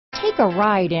Take a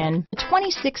ride in the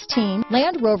 2016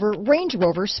 Land Rover Range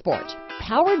Rover Sport.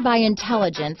 Powered by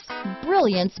intelligence,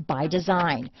 brilliance by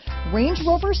design, Range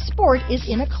Rover Sport is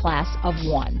in a class of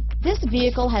one. This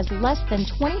vehicle has less than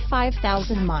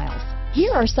 25,000 miles.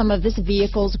 Here are some of this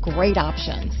vehicle's great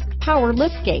options: power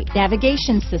liftgate,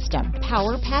 navigation system,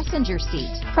 power passenger seat,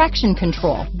 traction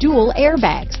control, dual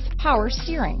airbags, power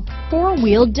steering,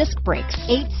 four-wheel disc brakes,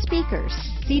 8 speakers,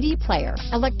 CD player,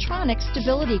 electronic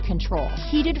stability control,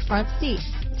 heated front seats,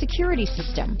 security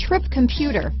system, trip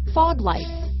computer, fog lights,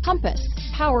 compass,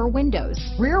 power windows,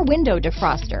 rear window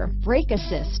defroster, brake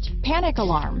assist, panic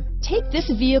alarm. Take this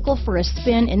vehicle for a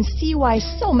spin and see why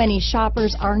so many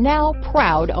shoppers are now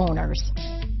proud owners.